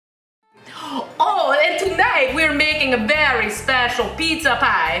right, we're making a very special pizza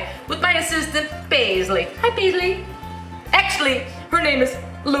pie with my assistant, Paisley. Hi, Paisley. Actually, her name is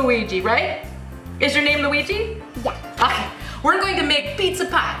Luigi, right? Is your name Luigi? Yeah. Okay, we're going to make pizza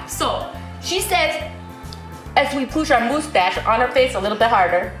pie. So, she says, as we push our mustache on her face a little bit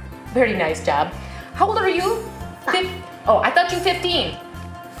harder. Very nice job. How old are you? 5. Oh, I thought you were 15.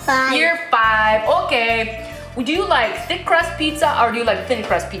 5. You're 5, okay. Would you like thick crust pizza or do you like thin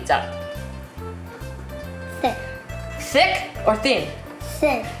crust pizza? Thick. Thick or thin?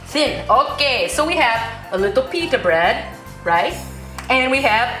 Thin. Thin, okay. So we have a little pita bread, right? And we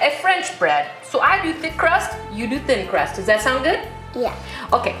have a French bread. So I do thick crust, you do thin crust. Does that sound good? Yeah.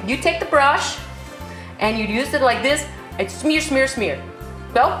 Okay, you take the brush and you use it like this and smear, smear, smear.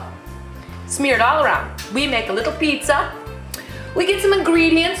 Go. Smear it all around. We make a little pizza. We get some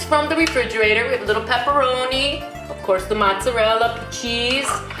ingredients from the refrigerator. We have a little pepperoni, of course the mozzarella, cheese,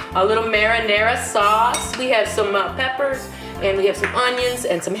 a little marinara sauce. We have some peppers, and we have some onions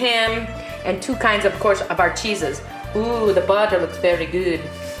and some ham, and 2 kinds, of course, of our cheeses. Ooh, the butter looks very good.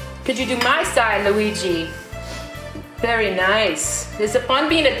 Could you do my side, Luigi? Very nice. Is it fun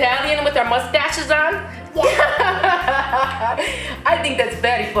being Italian with our mustaches on? Yeah. I think that's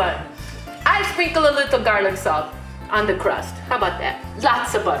very fun. I sprinkle a little garlic salt on the crust. How about that?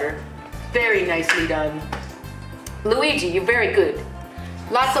 Lots of butter. Very nicely done. Luigi, you're very good.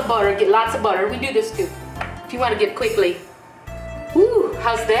 Lots of butter, get lots of butter. We do this too. If you want to get quickly. Ooh,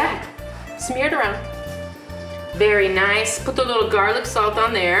 how's that? Smear it around. Very nice. Put the little garlic salt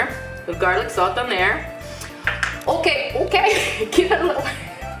on there. The garlic salt on there. Okay, okay. Give it a little.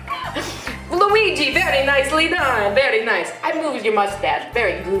 Luigi, very nicely done. Very nice. I moved your mustache.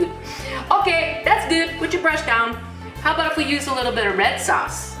 Very good. Okay, that's good. Put your brush down. How about if we use a little bit of red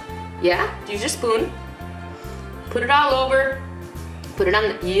sauce? Yeah? Use your spoon. Put it all over. Put it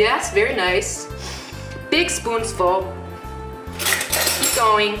on. Yes, very nice. Big spoons full. Keep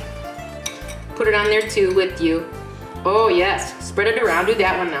going. Put it on there too with you. Oh yes. Spread it around. Do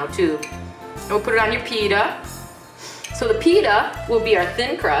that one now too. And we'll put it on your pita. So the pita will be our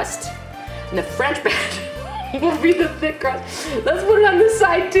thin crust. And the French bread will be the thick crust. Let's put it on this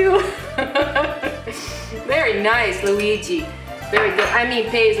side too. Very nice, Luigi. Very good. I mean,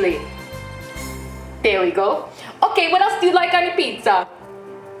 Paisley. There we go. Okay, what else do you like on your pizza?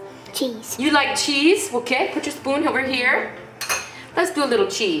 Cheese. You like cheese? Okay, put your spoon over here. Let's do a little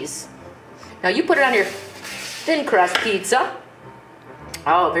cheese. Now you put it on your thin crust pizza.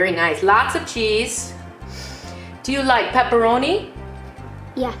 Oh, very nice. Lots of cheese. Do you like pepperoni?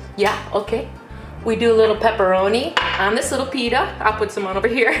 Yeah. Yeah, okay. We do a little pepperoni on this little pita. I'll put some on over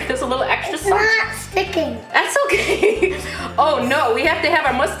here. There's a little extra It's sauce. not sticking. That's okay. Oh no, we have to have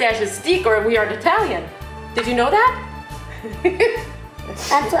our mustaches stick or we are Italian. Did you know that?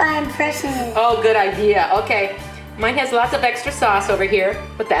 That's why I'm pressing it. Oh, good idea. Okay. Mine has lots of extra sauce over here,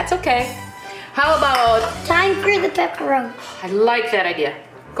 but that's okay. How about... Time for the pepperoni. I like that idea.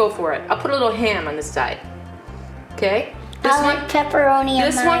 Go for it. I'll put a little ham on this side. Okay? This I one, like pepperoni on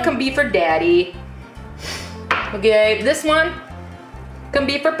this mine. one can be for Daddy. Okay, this one can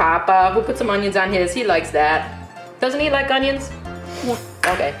be for Papa. We'll put some onions on his. He likes that. Doesn't he like onions? Yeah.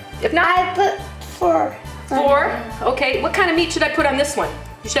 Okay. If not, I put 4. 4. Okay. What kind of meat should I put on this one?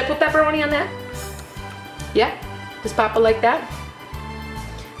 Should I put pepperoni on that? Yeah? Does Papa like that?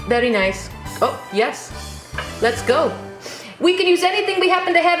 Very nice. Oh, yes. Let's go. We can use anything we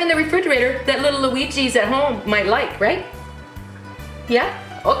happen to have in the refrigerator that little Luigi's at home might like, right? Yeah?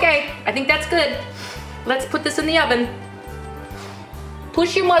 Okay. I think that's good. Let's put this in the oven.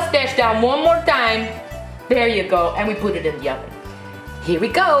 Push your mustache down one more time. There you go. And we put it in the oven. Here we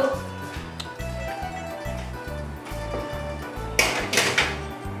go.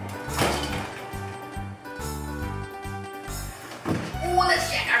 Ooh,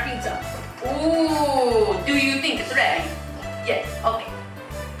 let's check our pizza. Ooh, do you think it's ready? Yes, okay.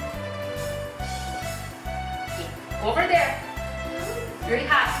 Over there. Very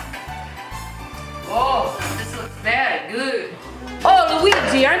hot. Oh, this looks very good. Oh,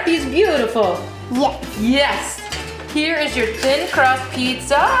 Luigi, aren't these beautiful? Yes. Yes. Here is your thin crust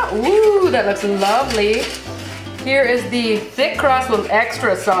pizza. Ooh, that looks lovely. Here is the thick crust with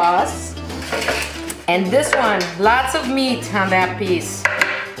extra sauce. And this one, lots of meat on that piece.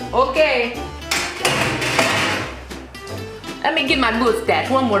 Okay. Let me get my mustache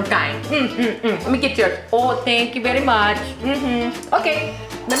one more time. Let me get yours. Oh, thank you very much. Okay,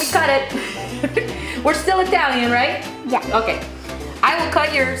 let me cut it. We're still Italian, right? Yeah. Okay, I will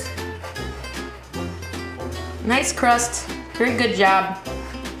cut yours. Nice crust. Very good job.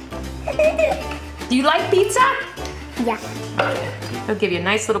 Do you like pizza? Yeah. I'll give you a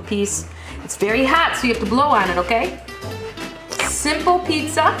nice little piece. It's very hot, so you have to blow on it, okay? Simple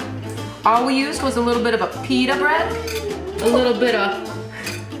pizza. All we used was a little bit of a pita bread, a little bit of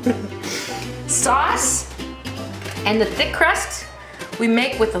sauce, and the thick crust we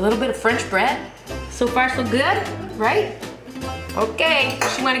make with a little bit of French bread. So far, so good, right? Okay,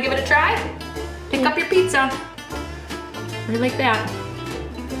 you wanna give it a try? Pick up your pizza. Right like that.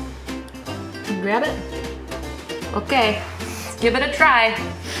 Grab it. Okay, let's give it a try.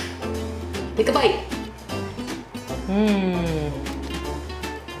 Take a bite. Mmm.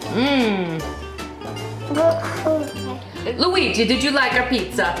 Mmm. Luigi, did you like our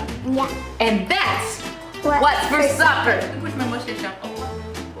pizza? Yeah. And that's what's for supper. Push my mustache up.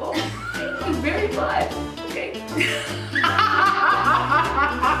 Oh, thank you very much. Okay.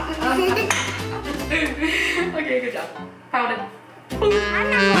 Okay, good job. Pound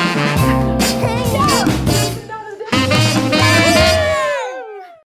it.